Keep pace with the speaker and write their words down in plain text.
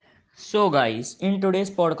So guys, in today's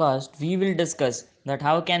podcast we will discuss that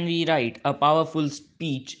how can we write a powerful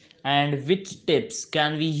speech and which tips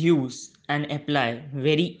can we use and apply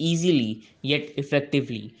very easily yet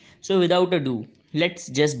effectively. So without ado, let's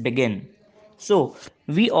just begin. So,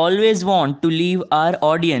 we always want to leave our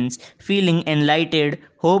audience feeling enlightened,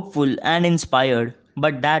 hopeful, and inspired,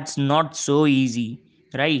 but that's not so easy,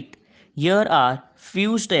 right? Here are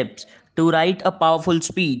few steps to write a powerful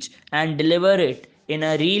speech and deliver it in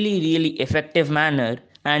a really effective manner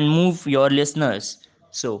and move your listeners.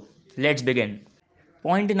 So, let's begin.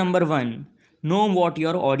 Point number one, know what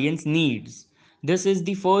your audience needs. This is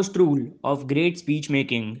the first rule of great speech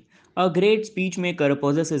making. A great speech maker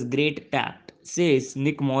possesses great tact, says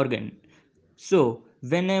Nick Morgan. So,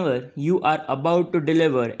 whenever you are about to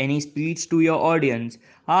deliver any speech to your audience,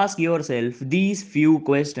 ask yourself these few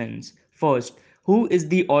questions. First, who is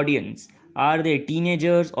the audience? Are they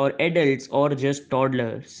teenagers or adults or just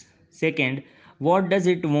toddlers? Second, what does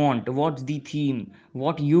it want? What's the theme?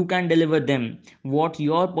 What you can deliver them? What's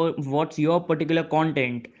your particular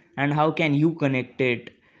content and how can you connect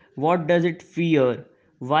it? What does it fear?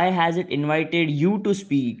 Why has it invited you to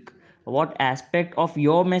speak? What aspect of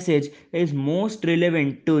your message is most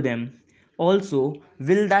relevant to them? Also,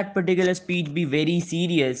 will that particular speech be very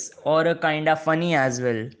serious or a kind of funny as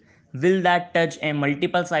well? Will that touch a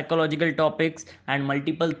multiple psychological topics and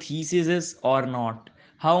multiple theses or not?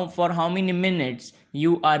 For how many minutes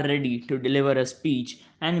you are ready to deliver a speech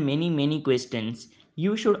and many questions.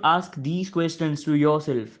 You should ask these questions to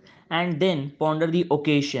yourself and then ponder the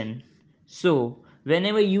occasion. So,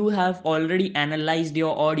 whenever you have already analyzed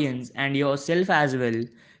your audience and yourself as well,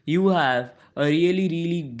 you have a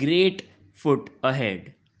really great foot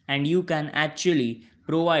ahead and you can actually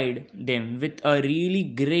provide them with a really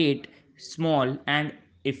great, small, and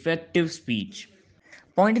effective speech.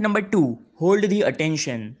 Point number two, hold the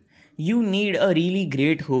attention. You need a really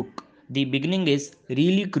great hook. The beginning is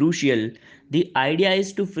really crucial. The idea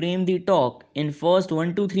is to frame the talk in first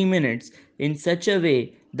 1 to 3 minutes in such a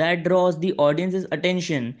way that draws the audience's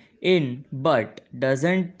attention in but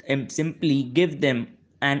doesn't simply give them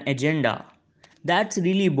an agenda. That's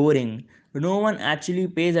really boring. No one actually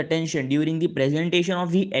pays attention during the presentation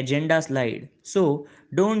of the agenda slide. So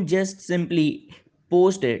don't just simply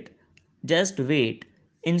post it, just wait.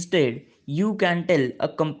 Instead, you can tell a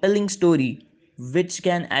compelling story which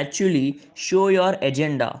can actually show your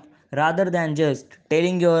agenda rather than just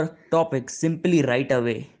telling your topic simply right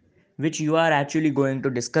away, which you are actually going to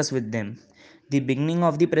discuss with them. The beginning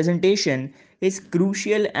of the presentation is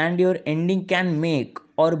crucial and your ending can make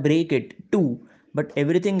or break it too, but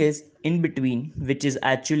everything is in between, which is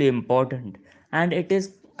actually important. And it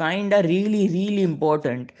is kinda really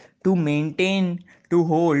important to maintain to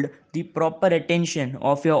hold the proper attention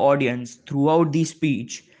of your audience throughout the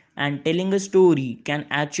speech, and telling a story can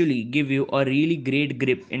actually give you a really great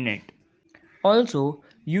grip in it. Also,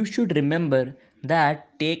 you should remember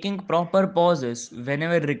that taking proper pauses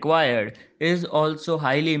whenever required is also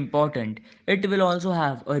highly important. It will also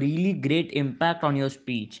have a really great impact on your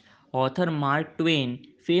speech. Author Mark Twain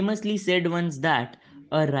famously said once that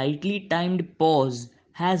a rightly timed pause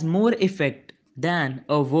has more effect than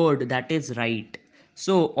a word that is right.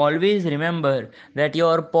 So, always remember that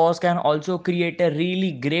your pause can also create a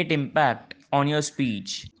really great impact on your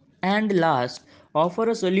speech. And last, offer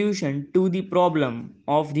a solution to the problem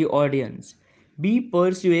of the audience. Be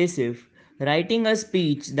persuasive. Writing a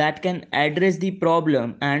speech that can address the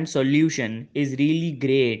problem and solution is really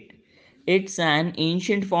great. It's an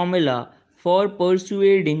ancient formula for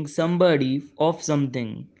persuading somebody of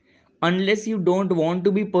something. Unless you don't want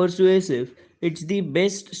to be persuasive, it's the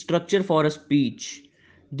best structure for a speech.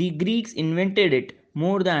 The Greeks invented it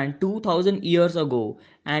more than 2000 years ago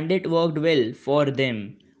and it worked well for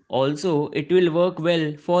them. Also, it will work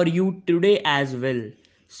well for you today as well.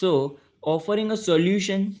 So, offering a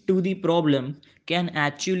solution to the problem can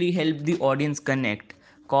actually help the audience connect,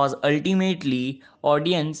 cause ultimately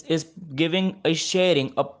audience is giving a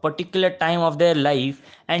sharing a particular time of their life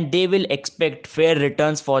and they will expect fair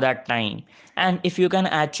returns for that time. And if you can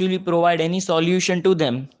actually provide any solution to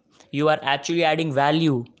them, you are actually adding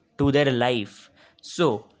value to their life.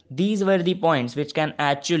 So, these were the points which can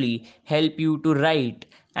actually help you to write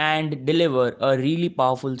and deliver a really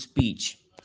powerful speech.